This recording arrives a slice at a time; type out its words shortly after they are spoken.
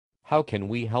How can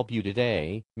we help you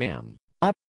today, ma'am?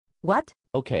 What?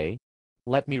 Okay.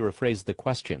 Let me rephrase the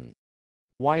question.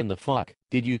 Why in the fuck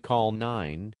did you call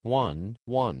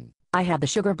 911? I have the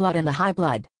sugar blood and the high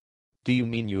blood. Do you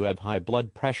mean you have high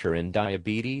blood pressure and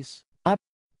diabetes?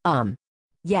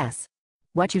 Yes.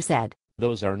 What you said.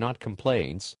 Those are not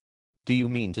complaints. Do you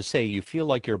mean to say you feel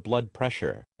like your blood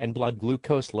pressure and blood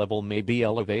glucose level may be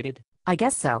elevated? I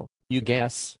guess so. You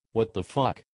guess? What the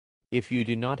fuck? If you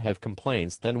do not have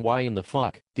complaints, then why in the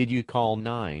fuck did you call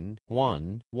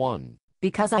 911?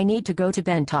 Because I need to go to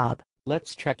Bentop.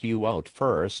 Let's check you out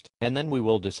first, and then we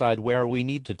will decide where we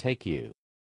need to take you.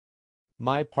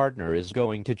 My partner is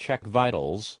going to check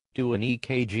vitals, do an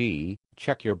EKG,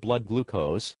 check your blood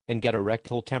glucose, and get a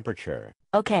rectal temperature.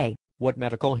 Okay. What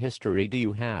medical history do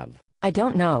you have? I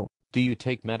don't know. Do you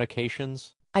take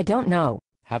medications? I don't know.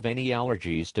 Have any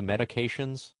allergies to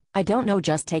medications? I don't know.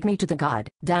 Just take me to the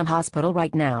goddamn hospital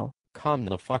right now. Calm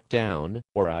the fuck down,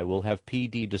 or I will have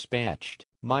PD dispatched.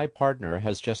 My partner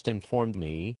has just informed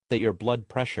me that your blood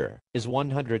pressure is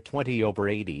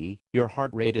 120/80, your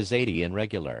heart rate is 80 and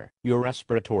regular, your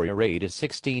respiratory rate is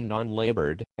 16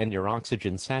 non-labored, and your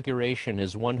oxygen saturation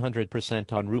is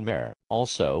 100% on room air.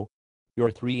 Also,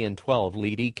 your 3 and 12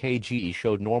 lead EKG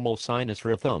showed normal sinus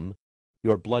rhythm.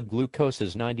 Your blood glucose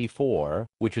is 94,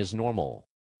 which is normal.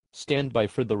 Stand by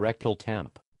for the rectal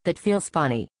temp. That feels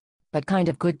funny. But kind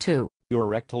of good too. Your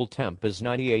rectal temp is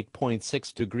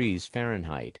 98.6 degrees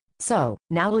Fahrenheit. So,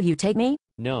 now will you take me?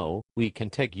 No, we can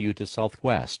take you to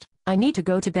Southwest. I need to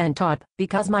go to Bentop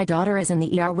because my daughter is in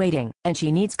the ER waiting, and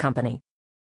she needs company.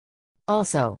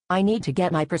 Also, I need to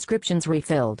get my prescriptions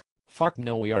refilled. Fuck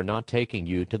no, we are not taking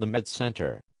you to the med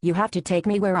center. You have to take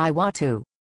me where I want to.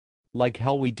 Like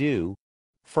hell we do.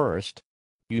 First,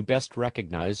 you best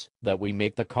recognize that we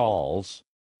make the calls.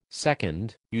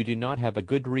 Second, you do not have a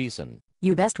good reason.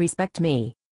 You best respect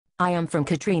me. I am from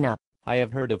Katrina. I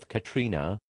have heard of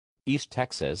Katrina. East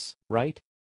Texas, right?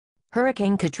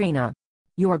 Hurricane Katrina.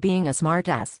 You're being a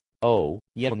smartass. Oh,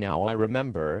 yeah, now I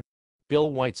remember. Bill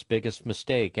White's biggest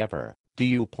mistake ever. Do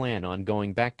you plan on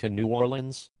going back to New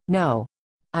Orleans? No.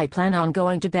 I plan on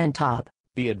going to Bentop.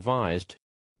 Be advised.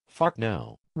 Fuck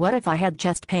no. What if I had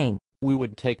chest pain? We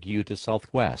would take you to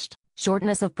Southwest.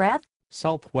 Shortness of breath?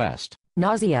 Southwest.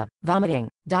 Nausea, vomiting,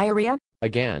 diarrhea?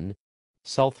 Again.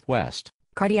 Southwest.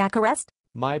 Cardiac arrest?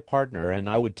 My partner and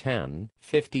I would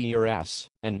 50 your ass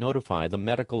and notify the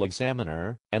medical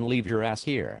examiner and leave your ass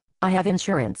here. I have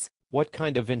insurance. What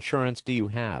kind of insurance do you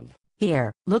have?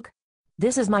 Here, look.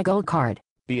 This is my gold card.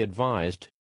 Be advised.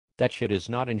 That shit is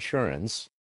not insurance.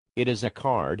 It is a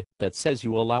card that says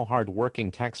you allow hard-working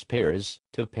taxpayers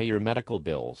to pay your medical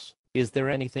bills. Is there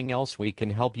anything else we can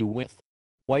help you with?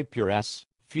 Wipe your ass,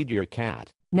 feed your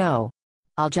cat. No.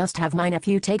 I'll just have my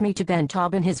nephew take me to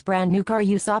Bentop in his brand new car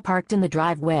you saw parked in the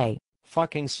driveway.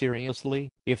 Fucking seriously?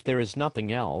 If there is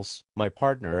nothing else, my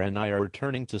partner and I are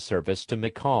returning to service to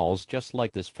make calls just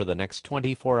like this for the next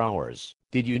 24 hours.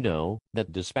 Did you know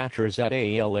that dispatchers at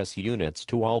ALS units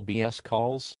to all BS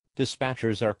calls?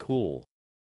 Dispatchers are cool.